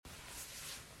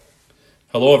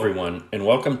Hello everyone, and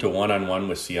welcome to One-on-One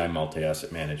with CI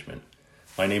Multi-Asset Management.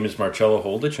 My name is Marcello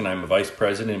Holdich, and I'm a Vice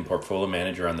President and Portfolio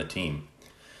Manager on the team.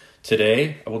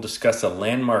 Today, I will discuss a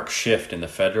landmark shift in the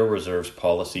Federal Reserve's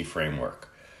policy framework.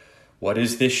 What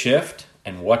is this shift,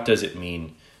 and what does it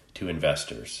mean to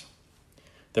investors?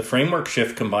 The framework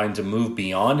shift combines a move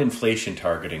beyond inflation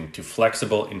targeting to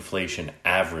flexible inflation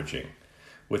averaging,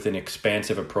 with an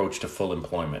expansive approach to full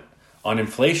employment. On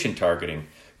inflation targeting,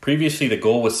 previously the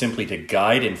goal was simply to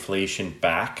guide inflation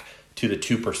back to the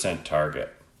 2%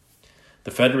 target. The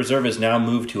Federal Reserve has now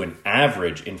moved to an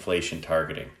average inflation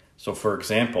targeting. So for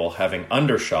example, having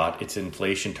undershot its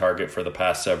inflation target for the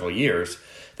past several years,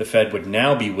 the Fed would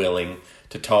now be willing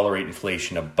to tolerate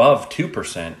inflation above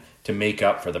 2% to make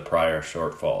up for the prior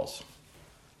shortfalls.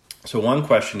 So one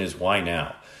question is, why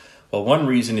now? Well, one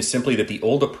reason is simply that the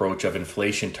old approach of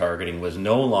inflation targeting was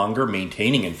no longer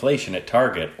maintaining inflation at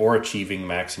target or achieving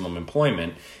maximum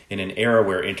employment in an era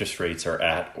where interest rates are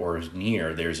at or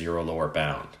near their zero lower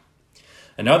bound.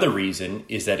 Another reason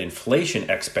is that inflation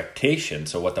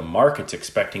expectations, so what the market's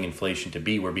expecting inflation to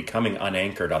be, were becoming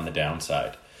unanchored on the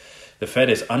downside. The Fed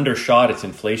has undershot its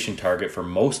inflation target for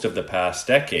most of the past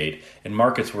decade, and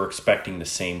markets were expecting the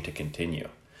same to continue.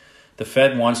 The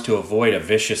Fed wants to avoid a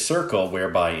vicious circle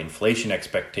whereby inflation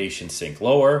expectations sink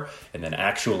lower and then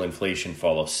actual inflation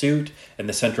follows suit, and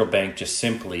the central bank just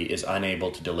simply is unable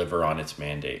to deliver on its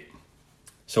mandate.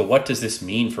 So what does this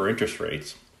mean for interest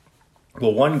rates?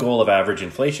 Well, one goal of average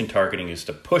inflation targeting is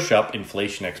to push up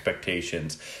inflation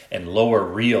expectations and lower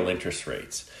real interest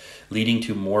rates, leading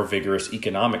to more vigorous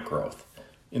economic growth.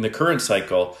 In the current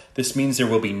cycle, this means there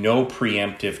will be no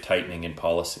preemptive tightening in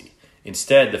policy.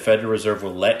 Instead, the Federal Reserve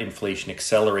will let inflation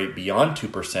accelerate beyond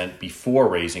 2% before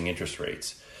raising interest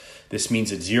rates. This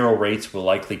means that zero rates will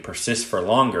likely persist for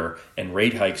longer and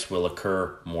rate hikes will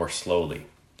occur more slowly.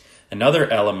 Another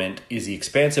element is the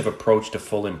expansive approach to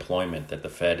full employment that the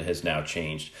Fed has now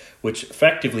changed, which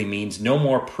effectively means no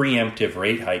more preemptive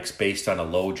rate hikes based on a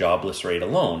low jobless rate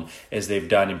alone, as they've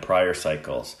done in prior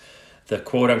cycles. The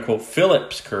quote-unquote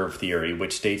Phillips curve theory,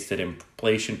 which states that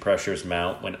inflation pressures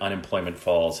mount when unemployment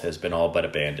falls, has been all but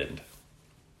abandoned.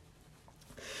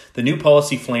 The new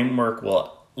policy framework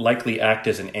will likely act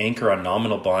as an anchor on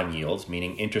nominal bond yields,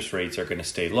 meaning interest rates are going to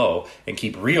stay low, and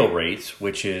keep real rates,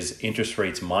 which is interest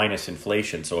rates minus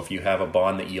inflation. So if you have a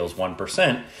bond that yields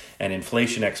 1% and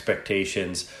inflation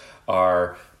expectations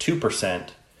are 2%,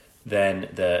 then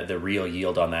the real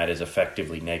yield on that is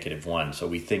effectively -1. So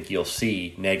we think you'll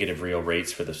see negative real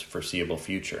rates for the foreseeable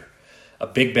future. A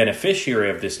big beneficiary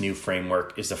of this new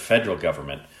framework is the federal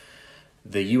government.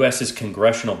 The U.S.'s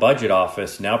Congressional Budget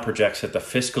Office now projects that the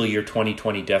fiscal year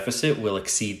 2020 deficit will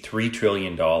exceed $3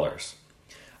 trillion.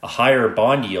 A higher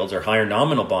bond yield or higher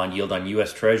nominal bond yield on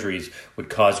U.S. Treasuries would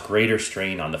cause greater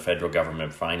strain on the federal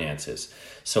government finances.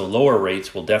 So lower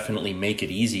rates will definitely make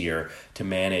it easier to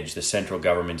manage the central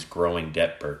government's growing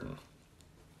debt burden.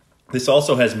 This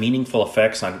also has meaningful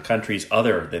effects on countries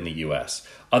other than the U.S.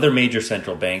 Other major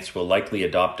central banks will likely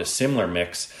adopt a similar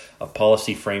mix of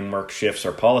policy framework shifts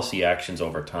or policy actions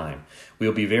over time. We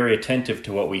will be very attentive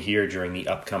to what we hear during the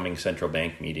upcoming central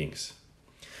bank meetings.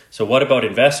 So what about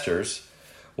investors?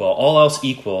 Well, all else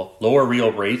equal, lower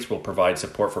real rates will provide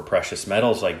support for precious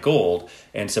metals like gold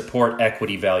and support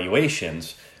equity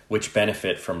valuations, which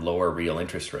benefit from lower real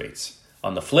interest rates.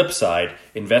 On the flip side,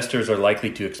 investors are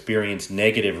likely to experience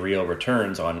negative real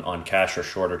returns on cash or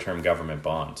shorter-term government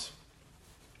bonds.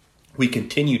 We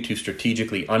continue to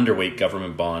strategically underweight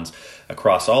government bonds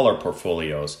across all our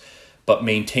portfolios, but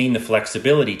maintain the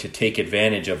flexibility to take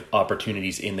advantage of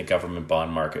opportunities in the government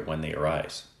bond market when they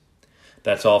arise.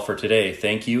 That's all for today.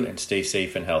 Thank you, and stay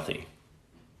safe and healthy.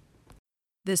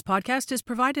 This podcast is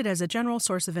provided as a general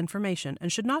source of information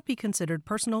and should not be considered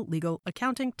personal, legal,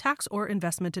 accounting, tax, or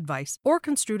investment advice, or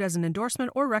construed as an endorsement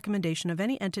or recommendation of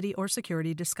any entity or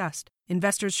security discussed.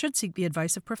 Investors should seek the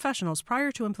advice of professionals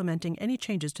prior to implementing any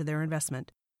changes to their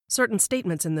investment. Certain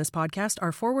statements in this podcast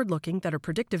are forward-looking that are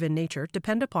predictive in nature,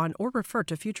 depend upon, or refer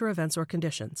to future events or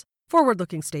conditions.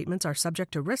 Forward-looking statements are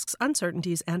subject to risks,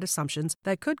 uncertainties, and assumptions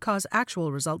that could cause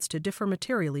actual results to differ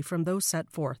materially from those set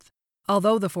forth.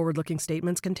 Although the forward-looking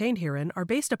statements contained herein are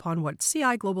based upon what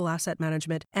CI Global Asset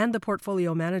Management and the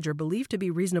portfolio manager believe to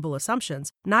be reasonable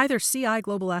assumptions, neither CI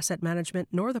Global Asset Management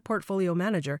nor the portfolio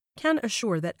manager can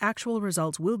assure that actual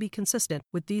results will be consistent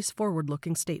with these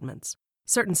forward-looking statements.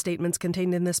 Certain statements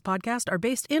contained in this podcast are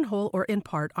based in whole or in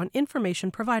part on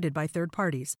information provided by third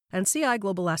parties, and CI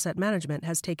Global Asset Management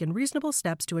has taken reasonable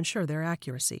steps to ensure their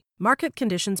accuracy. Market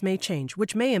conditions may change,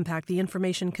 which may impact the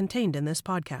information contained in this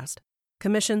podcast.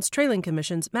 Commissions, trailing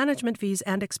commissions, management fees,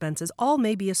 and expenses all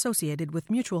may be associated with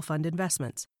mutual fund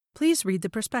investments. Please read the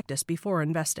prospectus before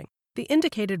investing. The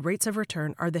indicated rates of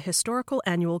return are the historical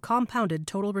annual compounded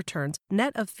total returns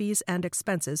net of fees and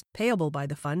expenses payable by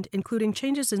the fund, including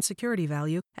changes in security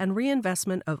value and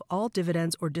reinvestment of all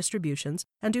dividends or distributions,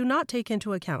 and do not take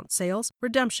into account sales,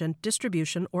 redemption,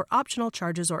 distribution, or optional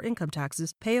charges or income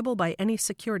taxes payable by any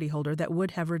security holder that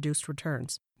would have reduced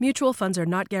returns. Mutual funds are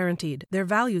not guaranteed, their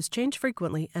values change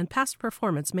frequently, and past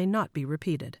performance may not be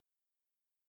repeated.